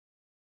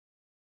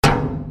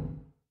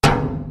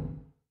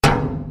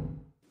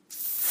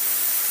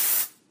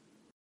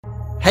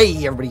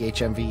Hey everybody,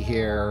 HMV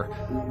here.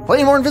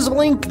 Playing more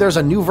Invisible Ink. There's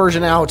a new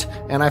version out,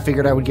 and I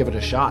figured I would give it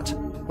a shot.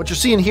 What you're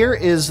seeing here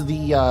is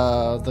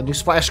the new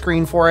splash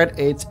screen for it.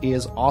 It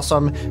is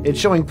awesome. It's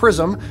showing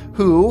Prism,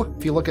 who,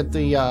 if you look at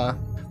the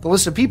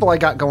list of people I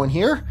got going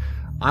here,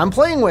 I'm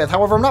playing with.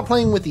 However, I'm not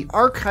playing with the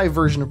archive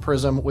version of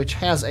Prism, which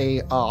has a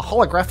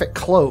holographic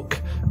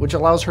cloak, which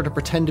allows her to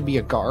pretend to be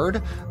a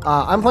guard.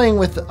 I'm playing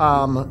with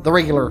the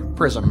regular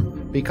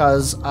Prism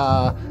because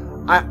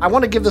I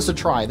want to give this a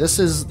try. This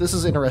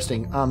is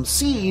interesting.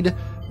 Seed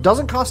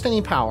doesn't cost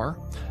any power,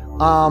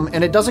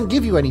 and it doesn't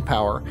give you any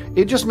power.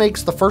 It just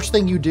makes the first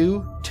thing you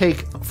do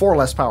take 4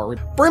 less power.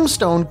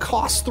 Brimstone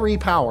costs 3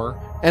 power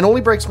and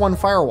only breaks 1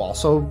 firewall,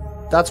 so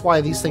that's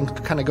why these things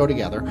kind of go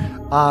together.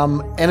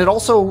 And it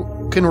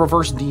also can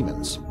reverse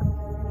demons.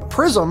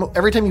 Prism,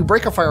 every time you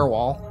break a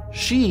firewall,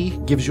 she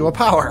gives you a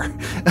power.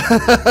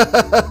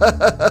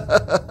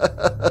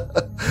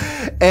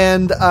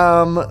 And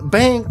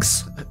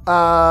Banks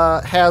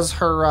has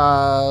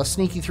her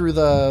sneak through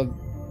the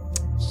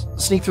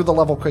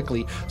level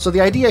quickly. So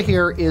the idea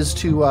here is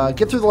to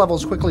get through the level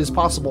as quickly as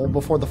possible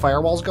before the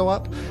firewalls go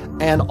up,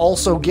 and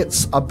also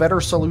gets a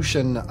better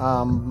solution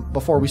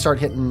before we start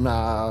hitting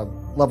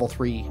level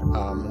 3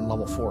 and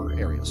level 4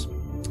 areas.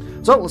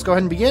 So let's go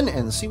ahead and begin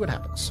and see what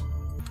happens.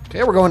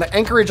 Okay, we're going to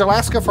Anchorage,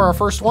 Alaska for our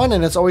first one,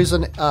 and it's always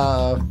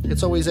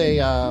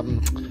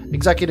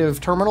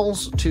executive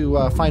terminals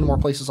to find more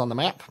places on the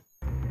map.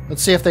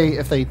 Let's see if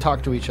they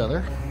talk to each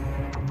other.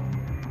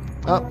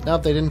 Oh, no,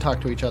 they didn't talk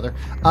to each other.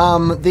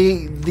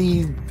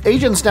 The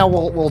agents now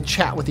will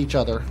chat with each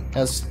other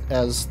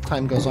as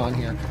time goes on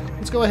here.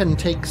 Let's go ahead and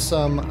take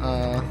some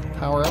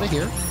power out of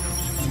here.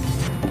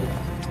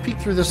 Let's peek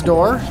through this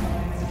door.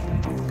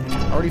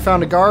 Already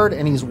found a guard,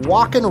 and he's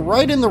walking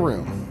right in the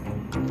room.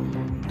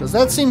 Does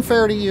that seem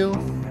fair to you?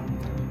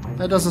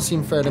 That doesn't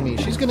seem fair to me.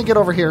 She's going to get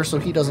over here so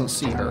he doesn't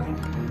see her.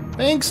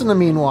 Banks, in the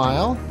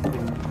meanwhile,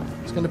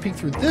 is going to peek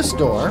through this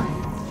door.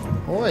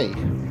 Oi.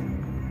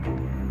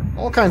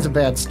 All kinds of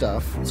bad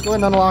stuff. Let's go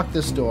ahead and unlock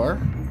this door.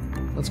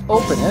 Let's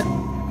open it.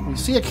 We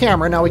see a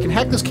camera. Now we can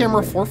hack this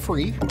camera for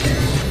free.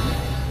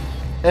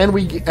 And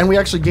we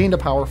actually gained a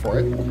power for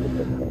it.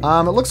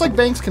 It looks like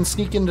Banks can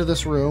sneak into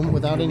this room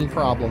without any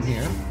problem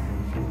here.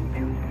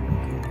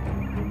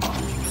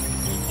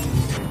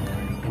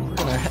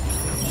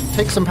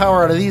 Take some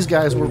power out of these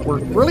guys. We're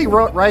really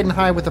riding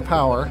high with the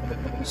power,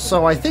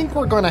 so I think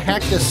we're going to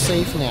hack this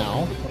safe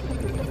now,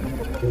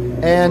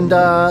 and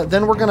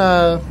then we're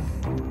gonna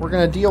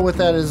deal with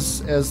that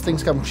as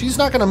things come. She's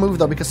not going to move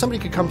though, because somebody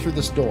could come through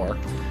this door.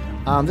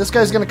 This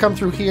guy's going to come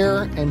through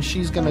here, and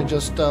she's going to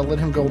just let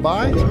him go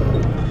by.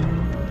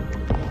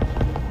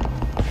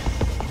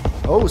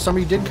 Oh,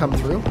 somebody did come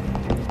through.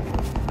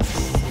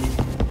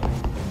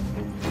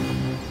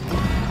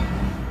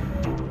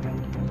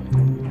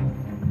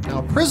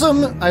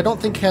 Prism, I don't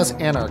think, has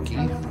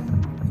anarchy.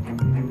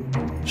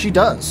 She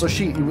does, so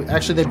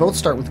they both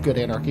start with good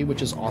anarchy,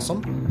 which is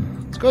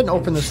awesome. Let's go ahead and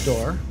open this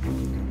door.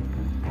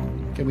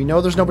 Okay, we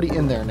know there's nobody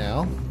in there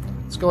now.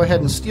 Let's go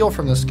ahead and steal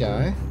from this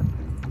guy.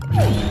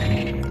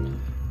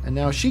 And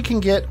now she can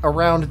get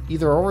around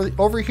either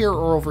over here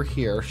or over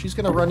here. She's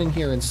going to run in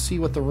here and see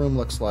what the room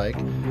looks like.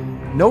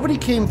 Nobody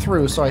came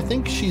through, so I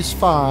think she's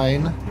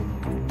fine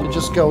to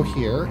just go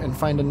here and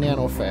find a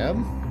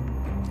nanofab.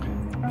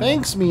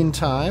 Banks,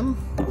 meantime,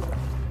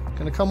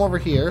 gonna come over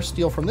here,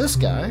 steal from this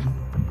guy.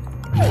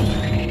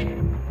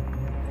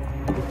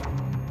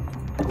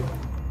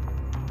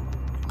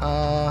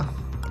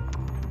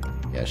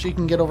 Yeah, she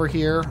can get over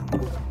here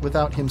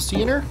without him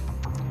seeing her,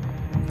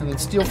 and then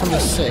steal from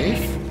this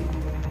safe.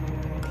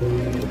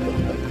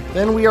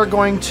 Then we are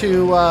going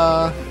to,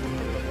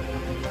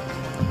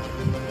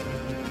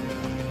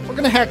 we're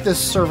gonna hack this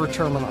server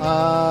terminal.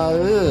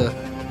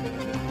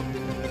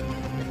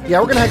 Yeah,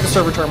 we're gonna hack the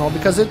server terminal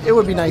because it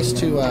would be nice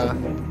to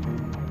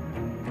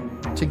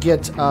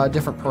get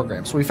different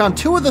programs. So we found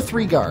 2 of the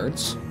 3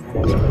 guards.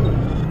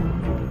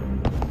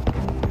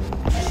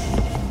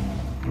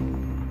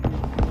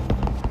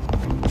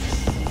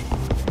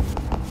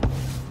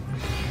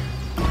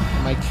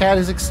 My cat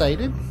is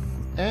excited,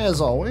 as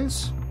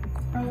always.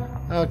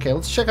 Okay,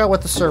 let's check out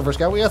what the server's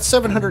got. We got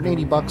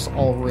 780 bucks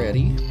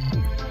already.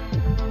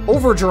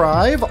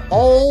 Overdrive.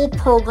 All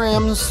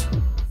programs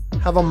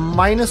have a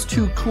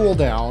 -2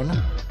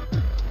 cooldown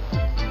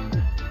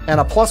and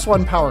a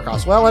 +1 power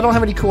cost. Well, I don't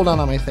have any cooldown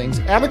on my things.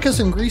 Abacus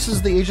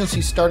increases the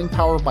agency's starting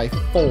power by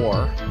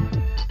 4.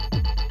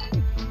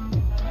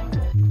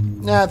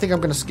 Nah, I think I'm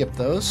going to skip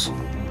those.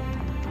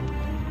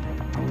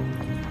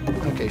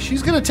 Okay,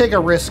 she's going to take a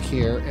risk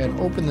here and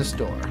open this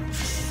door.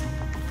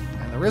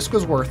 And the risk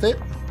was worth it,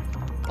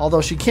 although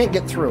she can't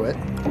get through it.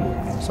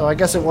 So I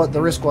guess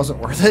the risk wasn't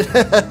worth it.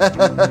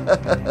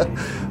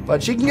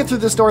 But she can get through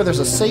this door. There's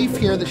a safe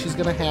here that she's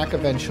going to hack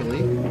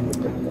eventually.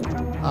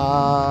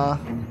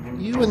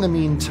 You, in the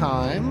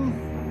meantime,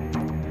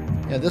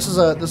 yeah, this is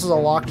a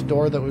locked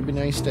door that would be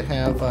nice to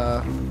have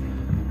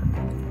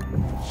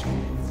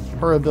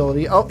her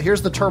ability. Oh,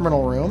 here's the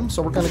terminal room,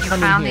 so we're going to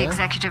come in here. The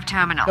executive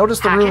terminal. Notice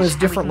the room is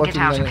different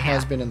looking than it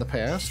has been in the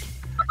past.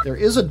 There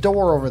is a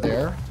door over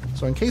there,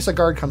 so in case a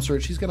guard comes through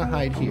it, she's going to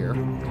hide here.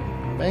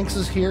 Banks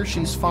is here.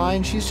 She's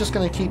fine. She's just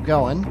going to keep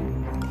going.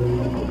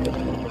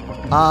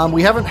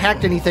 We haven't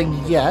hacked anything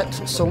yet,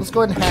 so let's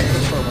go ahead and hack the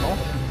terminal.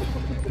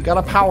 We got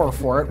a power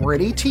for it. We're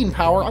at 18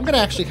 power. I'm going to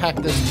actually hack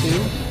this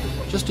too,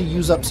 just to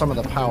use up some of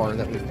the power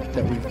that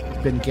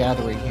we've been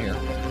gathering here.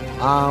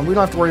 We don't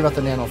have to worry about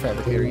the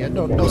nanofabricator yet.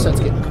 No sense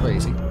getting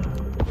crazy.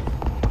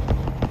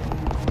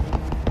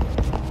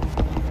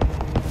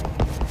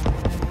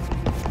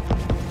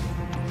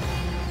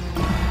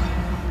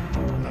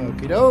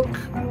 Okie doke.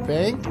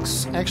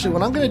 Banks. Actually,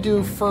 what I'm going to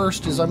do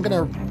first is I'm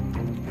going to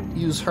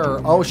use her.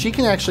 Oh, she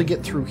can actually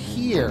get through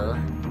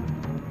here.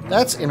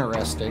 That's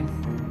interesting.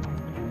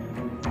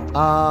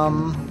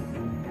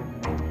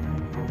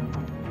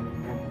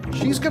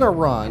 She's going to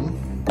run.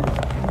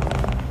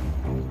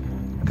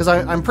 Because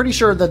I'm pretty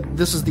sure that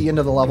this is the end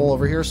of the level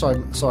over here,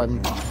 so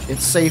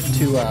it's safe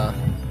to,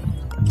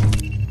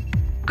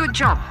 Good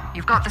job.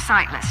 You've got the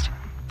site list.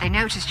 They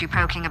noticed you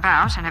poking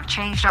about and have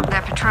changed up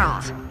their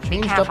patrols. Be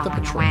careful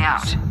on your way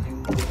out.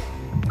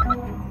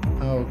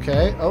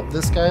 Okay. Oh,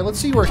 this guy. Let's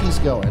see where he's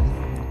going.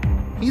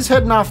 He's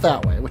heading off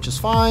that way, which is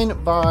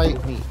fine by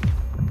me.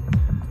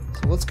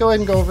 So let's go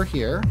ahead and go over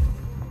here.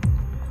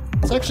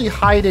 Let's actually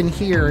hide in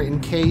here in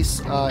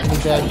case any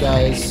bad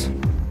guys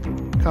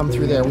come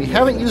through there. We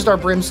haven't used our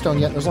brimstone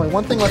yet. There's only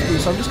one thing left to do,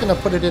 so I'm just going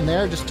to put it in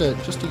there just to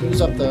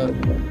use up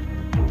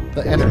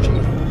the energy.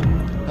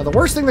 Now, the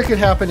worst thing that could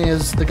happen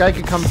is the guy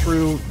could come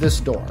through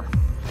this door.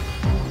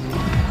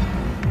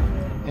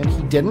 And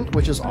he didn't,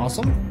 which is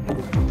awesome.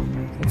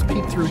 Let's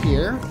peek through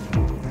here.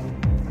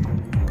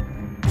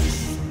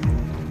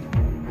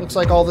 Looks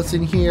like all that's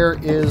in here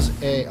is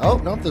a... Oh,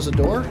 nope, there's a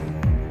door.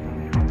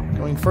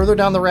 Going further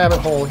down the rabbit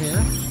hole here.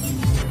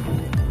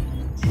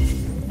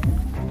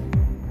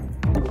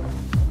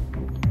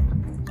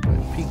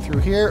 Peek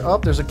through here. Oh,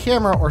 there's a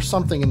camera or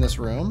something in this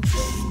room.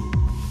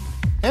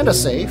 And a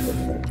safe.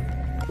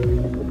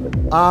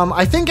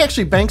 I think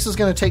actually Banks is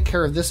going to take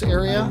care of this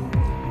area.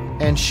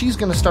 And she's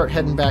going to start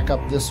heading back up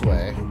this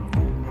way.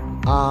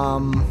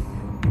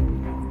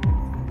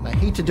 I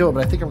hate to do it,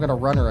 but I think I'm going to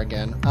run her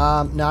again.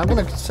 No, I'm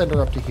going to send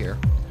her up to here.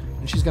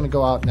 And she's going to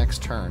go out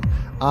next turn.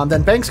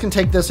 Then Banks can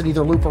take this and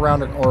either loop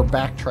around it or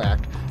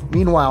backtrack.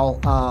 Meanwhile,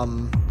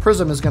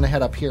 Prism is going to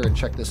head up here and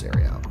check this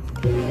area out.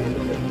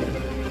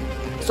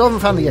 Still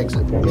haven't found the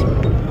exit.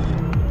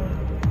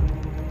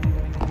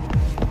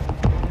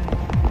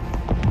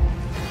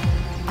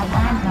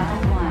 Alarm level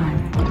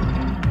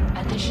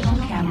 1. Additional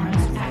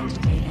cameras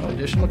activated.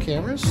 Additional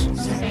cameras.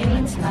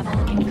 Surveillance level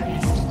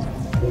increased.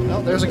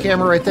 Well, there's a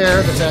camera right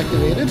there that's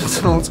activated,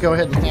 so let's go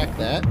ahead and hack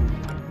that.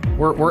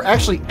 We're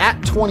actually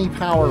at 20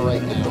 power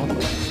right now,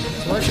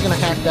 so we're actually going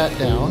to hack that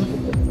down.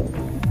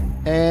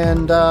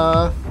 And,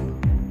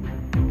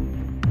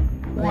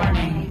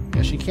 Warning.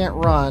 yeah, she can't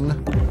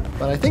run,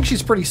 but I think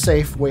she's pretty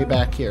safe way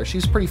back here.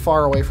 She's pretty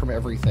far away from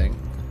everything.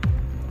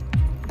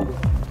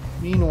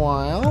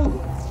 Meanwhile,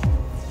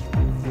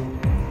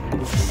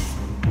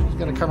 she's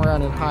going to come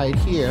around and hide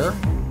here.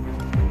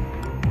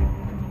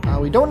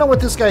 We don't know what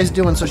this guy's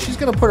doing, so she's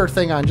going to put her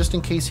thing on just in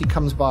case he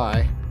comes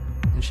by,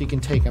 and she can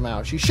take him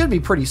out. She should be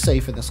pretty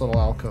safe in this little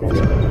alcove.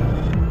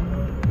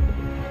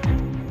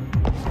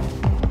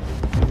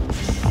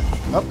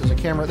 Oh, there's a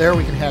camera there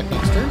we can hack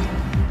next turn.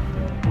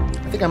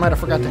 I think I might have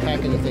forgot to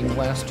hack anything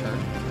last turn.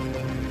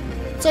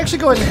 Let's actually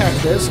go ahead and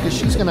hack this, because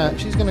she's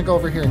gonna go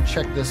over here and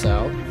check this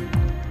out.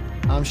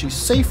 She's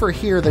safer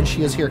here than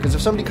she is here, because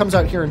if somebody comes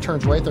out here and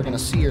turns right, they're going to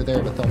see her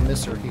there, but they'll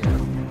miss her here.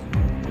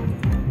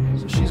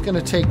 She's going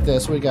to take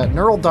this. We got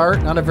Neural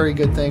Dart, not a very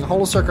good thing.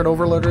 Holocircuit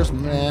Overloaders,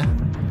 meh.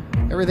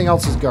 Everything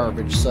else is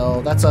garbage,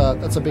 so that's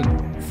a big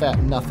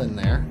fat nothing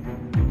there.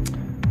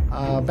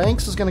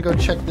 Banks is going to go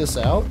check this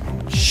out.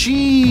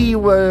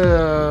 I'm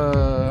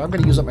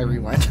going to use up my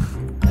rewind.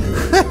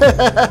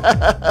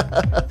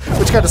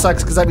 Which kind of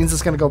sucks, because that means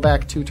it's going to go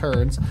back 2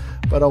 turns.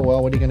 But oh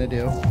well, what are you going to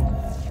do?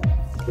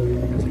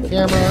 There's the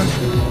camera.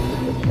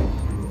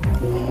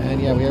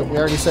 And yeah, we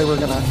already said we're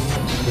going to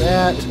do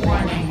that.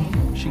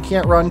 She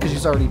can't run because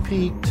she's already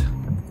peeked.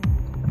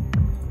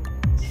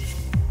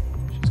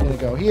 She's going to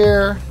go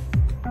here.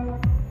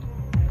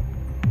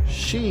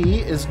 She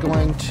is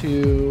going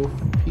to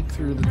peek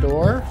through the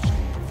door.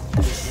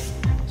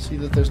 See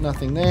that there's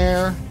nothing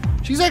there.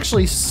 She's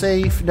actually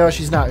safe. No,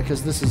 she's not,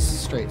 because this is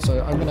straight.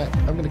 So I'm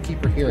gonna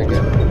keep her here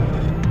again.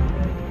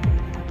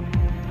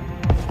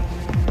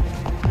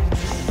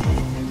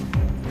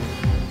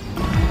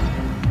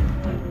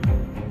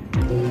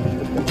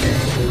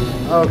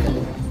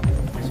 Okay.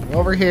 So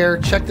over here,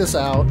 check this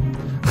out.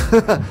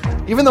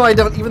 even though I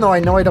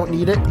know I don't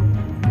need it,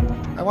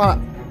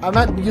 I'm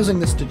not using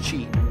this to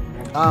cheat.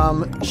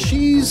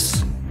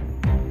 She's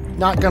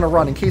not gonna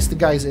run in case the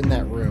guy's in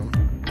that room.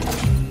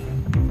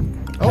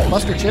 Oh,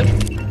 mustard chip.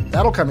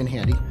 That'll come in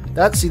handy.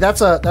 That's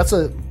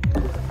a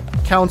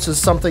counts as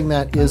something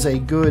that is a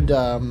good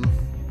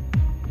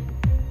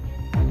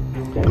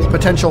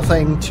potential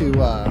thing to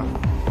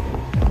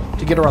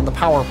get around the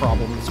power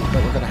problems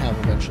that we're gonna have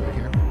eventually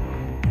here.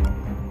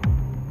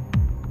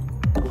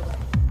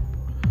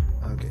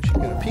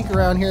 Gonna peek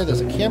around here.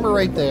 There's a camera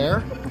right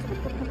there.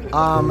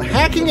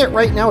 Hacking it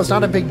right now is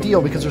not a big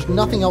deal because there's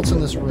nothing else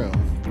in this room.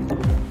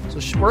 So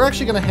we're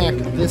actually gonna hack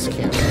this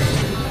camera.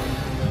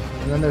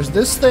 And then there's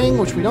this thing,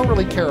 which we don't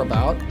really care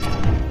about.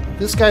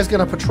 This guy's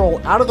gonna patrol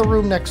out of the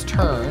room next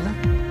turn.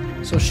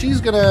 So she's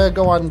gonna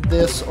go on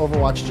this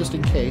Overwatch just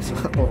in case.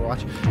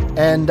 Overwatch.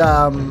 And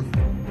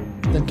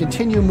then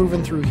continue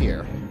moving through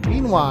here.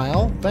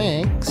 Meanwhile,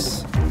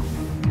 Banks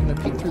gonna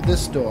peek through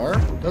this door.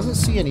 Doesn't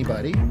see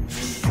anybody.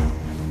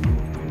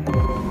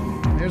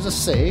 There's a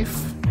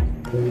safe.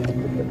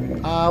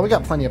 We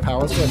got plenty of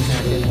power. Let's go ahead and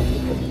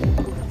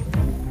hack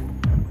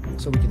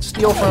it. So we can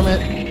steal from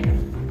it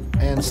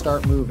and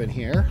start moving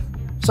here.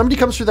 If somebody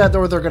comes through that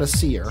door, they're gonna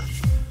see her.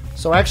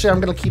 So actually, I'm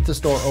gonna keep this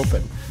door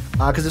open.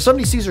 Because if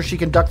somebody sees her, she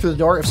can duck through the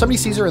door. If somebody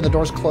sees her and the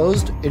door's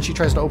closed and she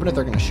tries to open it,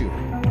 they're gonna shoot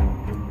her.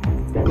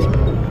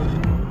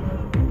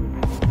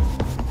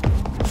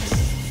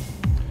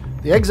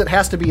 The exit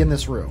has to be in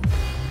this room.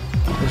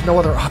 There's no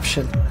other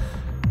option.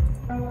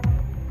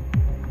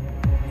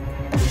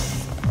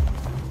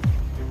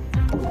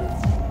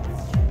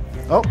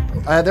 Oh,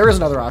 there is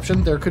another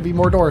option. There could be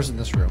more doors in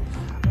this room.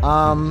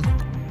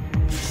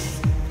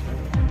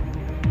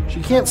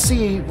 She can't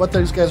see what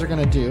those guys are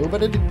going to do,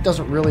 but it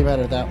doesn't really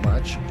matter that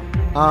much.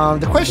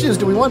 The question is,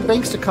 do we want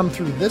Banks to come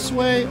through this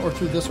way or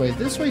through this way?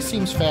 This way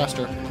seems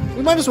faster.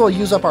 We might as well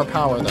use up our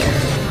power, though,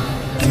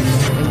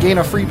 and gain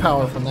a free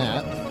power from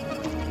that.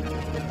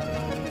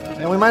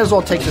 And we might as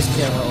well take this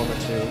camera over,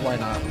 too. Why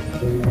not?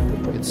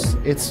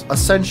 It's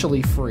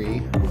essentially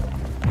free.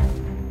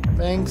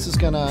 Banks is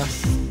going to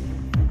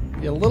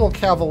be a little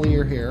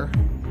cavalier here,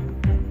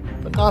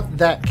 but not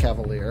that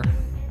cavalier.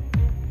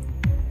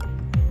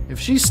 If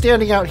she's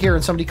standing out here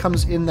and somebody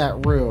comes in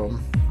that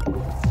room,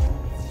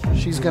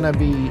 she's gonna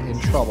be in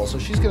trouble. So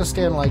she's gonna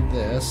stand like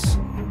this.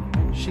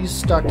 She's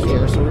stuck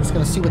here, so we're just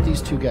gonna see what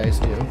these two guys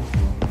do.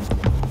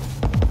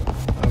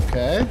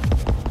 Okay.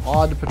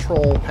 Odd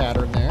patrol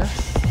pattern there.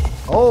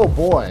 Oh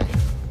boy.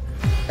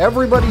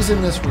 Everybody's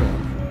in this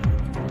room.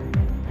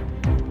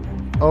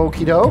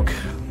 Okie doke.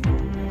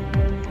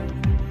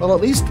 Well,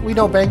 at least we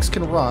know Banks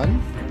can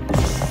run.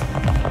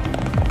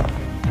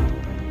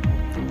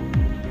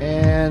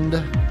 And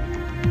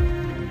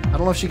I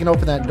don't know if she can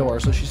open that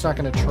door, so she's not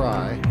going to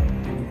try.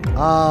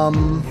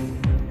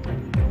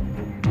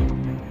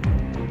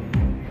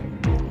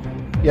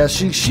 Yeah,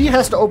 she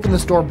has to open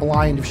this door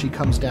blind if she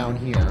comes down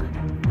here.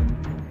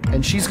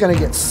 And she's going to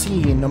get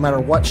seen no matter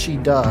what she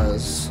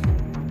does,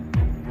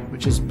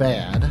 which is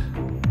bad.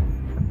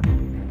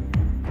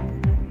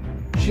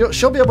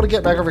 She'll be able to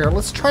get back over here.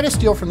 Let's try to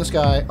steal from this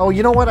guy. Oh,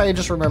 you know what? I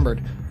just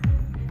remembered.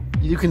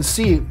 You can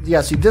see...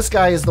 Yeah, see, this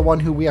guy is the one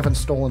who we haven't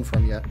stolen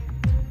from yet.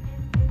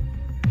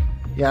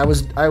 Yeah,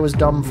 I was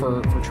dumb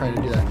for trying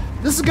to do that.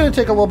 This is going to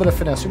take a little bit of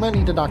finesse. We might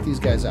need to knock these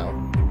guys out.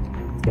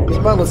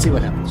 But let's see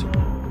what happens.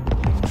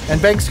 And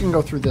Banks can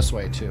go through this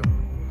way, too.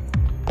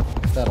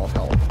 If that'll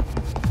help.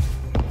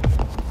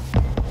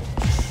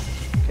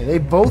 Okay, they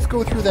both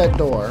go through that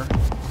door.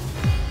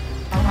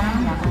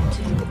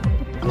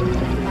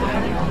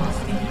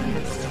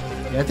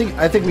 Yeah,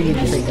 I think we need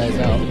to take guys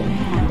out.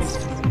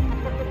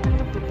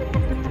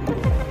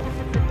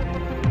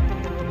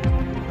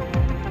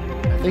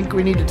 I think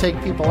we need to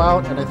take people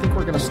out, and I think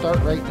we're going to start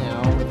right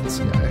now with this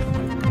guy.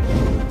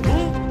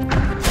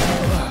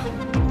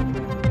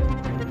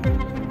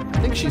 I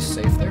think she's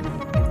safe there.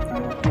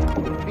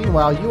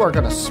 Meanwhile, you are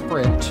going to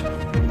sprint.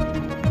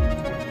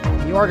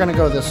 You are going to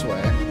go this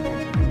way.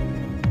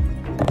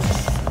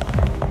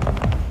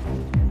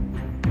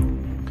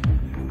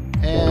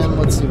 And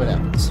let's see what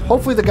happens.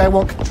 Hopefully the guy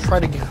won't try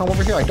to come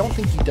over here. I don't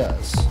think he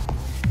does.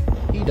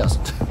 He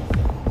doesn't.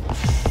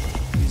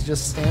 He's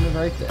just standing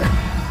right there.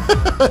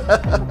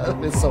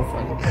 It's so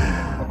funny.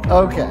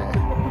 Okay.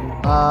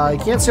 You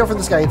can't steal from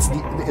this guy.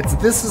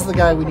 This is the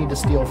guy we need to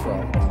steal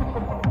from.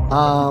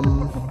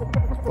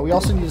 But we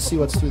also need to see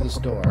what's through this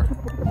door.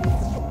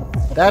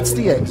 That's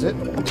the exit.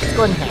 Let's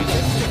go ahead and hack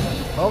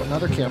it. Oh,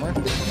 another camera.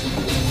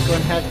 Let's go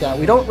ahead and hack that.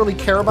 We don't really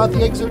care about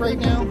the exit right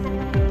now.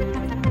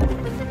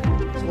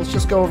 So let's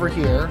just go over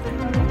here.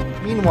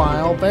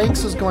 Meanwhile,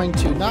 Banks is going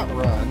to not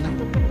run.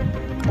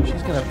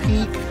 She's going to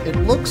peek. It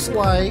looks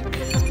like...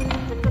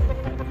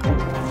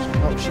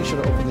 Oh, she should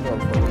have opened the door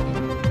before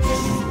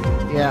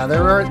me. Yeah,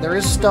 there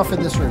is stuff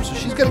in this room, so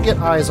she's going to get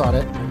eyes on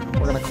it.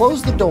 We're going to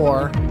close the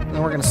door, and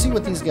then we're going to see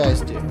what these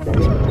guys do.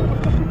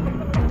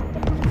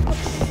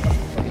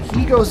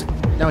 He goes...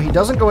 No, he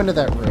doesn't go into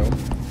that room.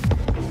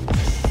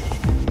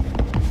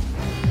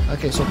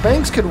 Okay, so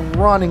Banks could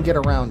run and get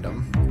around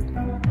him.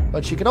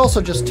 But she could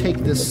also just take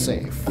this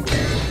safe.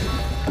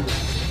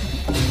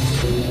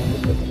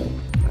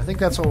 I think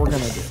that's what we're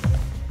going to do.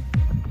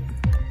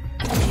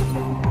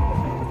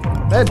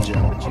 Med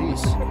gel,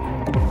 jeez.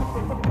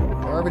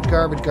 Garbage,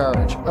 garbage,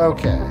 garbage.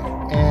 Okay,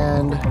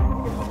 and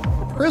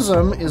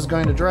Prism is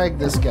going to drag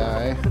this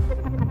guy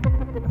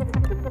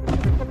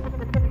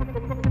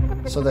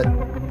so that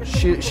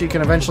she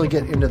can eventually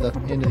get into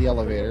the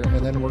elevator,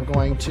 and then we're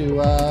going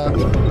to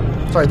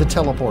sorry, the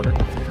teleporter.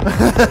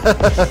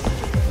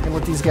 We're and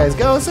let these guys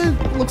go. So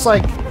it looks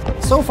like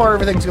so far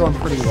everything's going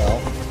pretty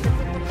well.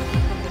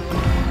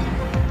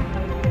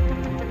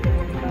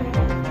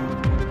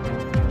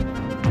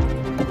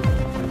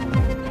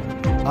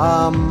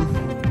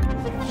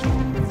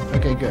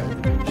 Okay, good.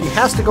 She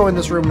has to go in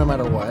this room no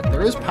matter what.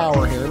 There is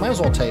power here. Might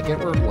as well take it.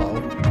 We're low.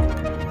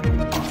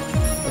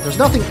 But there's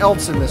nothing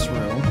else in this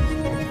room.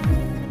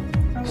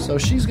 So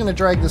she's going to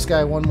drag this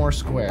guy one more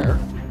square.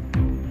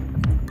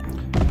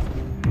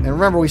 And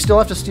remember, we still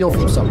have to steal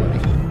from somebody.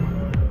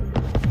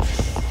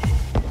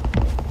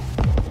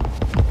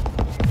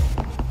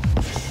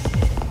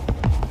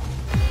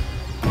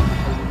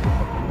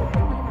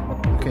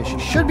 Okay, she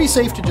should be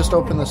safe to just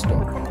open this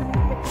door.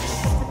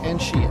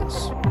 And she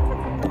is.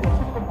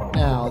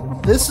 Now,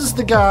 this is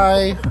the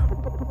guy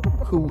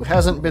who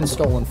hasn't been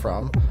stolen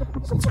from.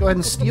 So let's go ahead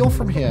and steal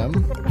from him.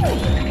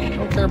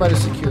 Don't care about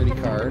his security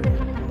card.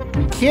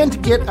 We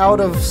can't get out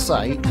of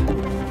sight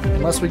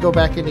unless we go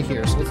back into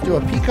here. So let's do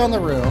a peek on the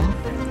room.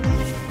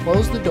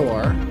 Close the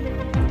door.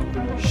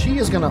 She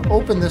is going to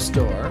open this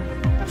door.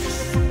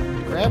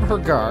 Grab her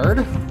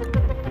guard.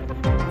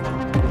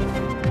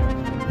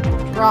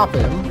 Drop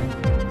him.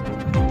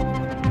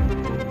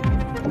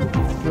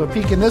 Do a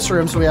peek in this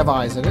room so we have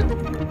eyes in it.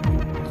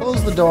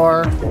 Close the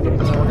door, and then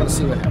we're going to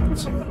see what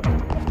happens.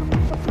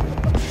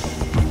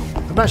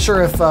 I'm not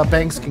sure if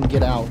Banks can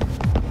get out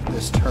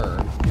this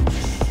turn.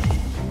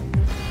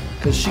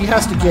 Because she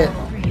has to get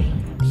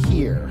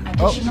here.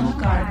 Oh,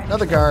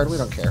 another guard. We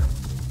don't care.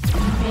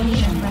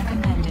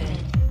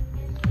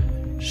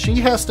 She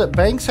has to...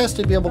 Banks has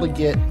to be able to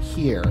get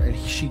here, and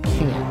she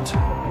can't.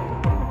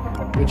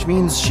 Which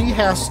means she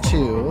has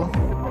to...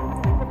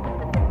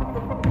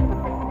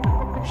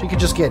 She could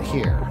just get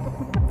here.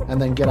 And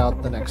then get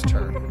out the next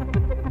turn.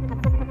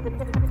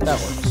 That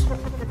works.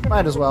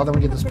 Might as well, then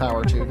we get this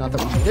power too. Not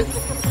that we need it.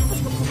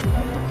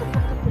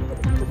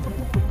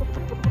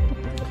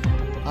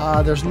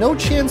 There's no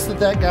chance that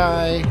that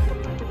guy...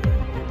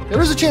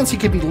 There is a chance he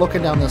could be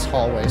looking down this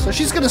hallway. So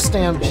she's gonna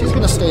stand... She's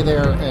gonna stay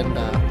there and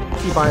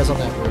keep eyes on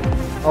that room.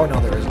 Oh no,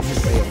 there isn't.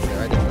 He's way over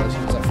there. I didn't realize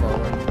he was that far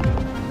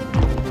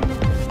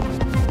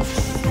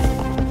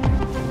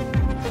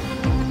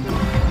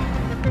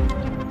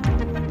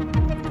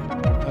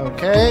away.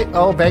 Okay.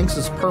 Oh, Banks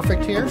is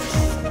perfect here.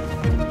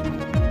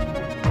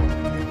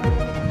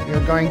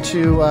 You're going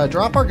to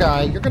drop our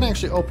guy. You're going to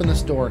actually open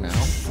this door now.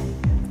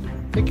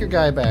 Pick your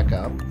guy back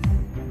up.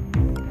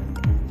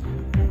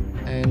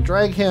 And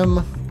drag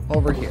him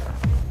over here.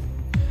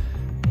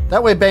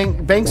 That way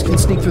Banks can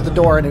sneak through the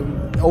door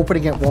and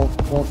opening it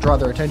won't draw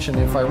their attention.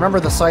 If I remember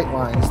the sight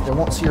lines, they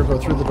won't see her go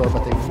through the door,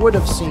 but they would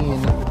have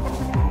seen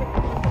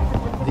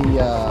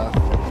the...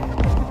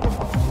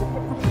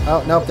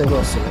 Oh, nope, they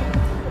will see it.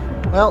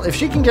 Well, if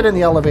she can get in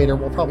the elevator,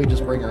 we'll probably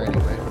just bring her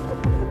anyway.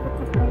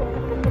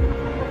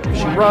 If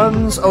she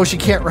runs... Oh, she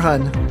can't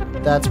run.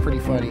 That's pretty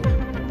funny.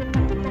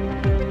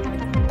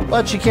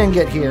 But she can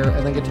get here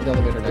and then get to the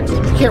elevator next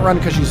time. She can't run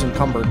because she's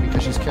encumbered,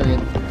 because she's carrying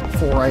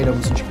 4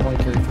 items and she can only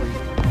carry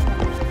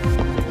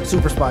 3.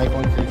 Super Spy can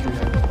only carry 3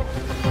 items.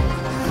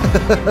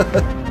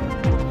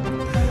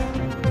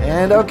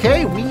 And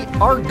okay, we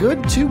are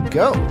good to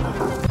go.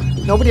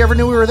 Nobody ever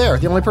knew we were there.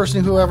 The only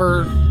person who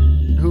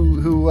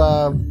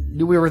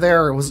knew we were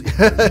there was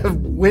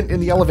went in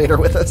the elevator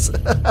with us.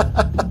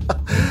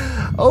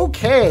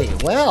 Okay,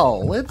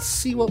 well, let's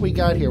see what we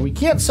got here. We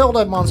can't sell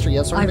that monster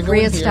yet, so we're going to go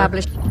in here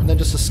and then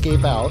just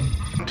escape out.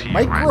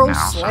 Micro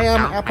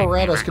Slam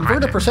Apparatus.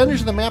 Convert a percentage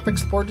of the map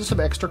explored to some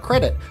extra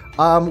credit.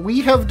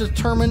 We have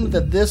determined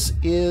that this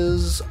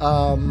is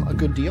a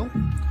good deal.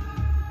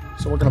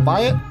 So we're going to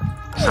buy it.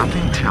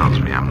 Something tells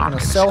me I'm not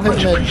going to sell him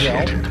med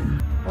gel.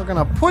 We're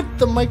going to put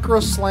the Micro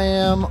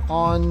Slam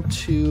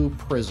onto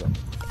Prism.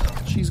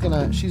 She's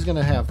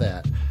gonna have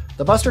that.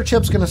 The Buster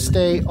Chip's gonna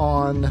stay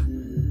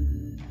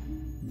on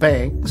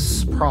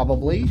Banks,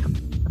 probably.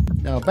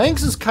 Now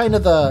Banks is kind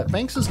of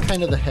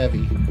the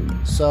heavy.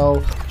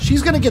 So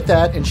she's gonna get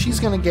that, and she's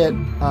gonna get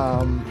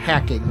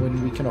hacking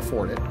when we can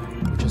afford it,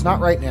 which is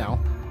not right now.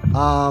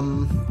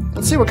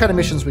 Let's see what kind of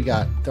missions we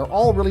got. They're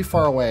all really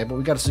far away, but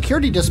we got a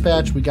security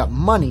dispatch, we got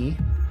money,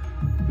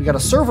 we got a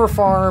server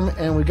farm,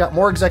 and we got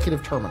more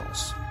executive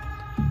terminals.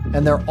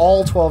 And they're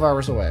all 12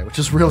 hours away, which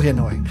is really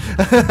annoying.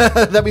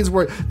 That means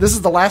this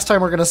is the last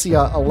time we're going to see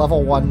a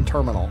level 1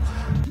 terminal.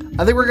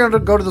 I think we're going to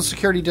go to the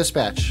security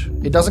dispatch.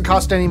 It doesn't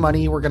cost any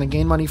money. We're going to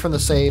gain money from the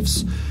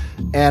safes.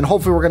 And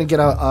hopefully we're going to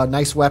get a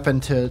nice weapon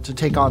to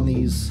take on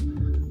these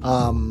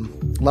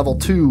level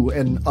 2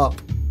 and up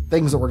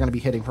things that we're going to be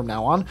hitting from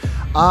now on.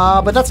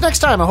 But that's next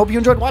time. I hope you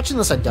enjoyed watching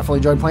this. I definitely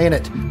enjoyed playing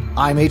it.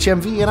 I'm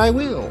HMV, and I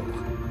will,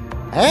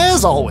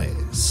 as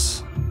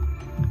always,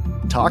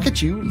 talk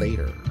at you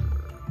later.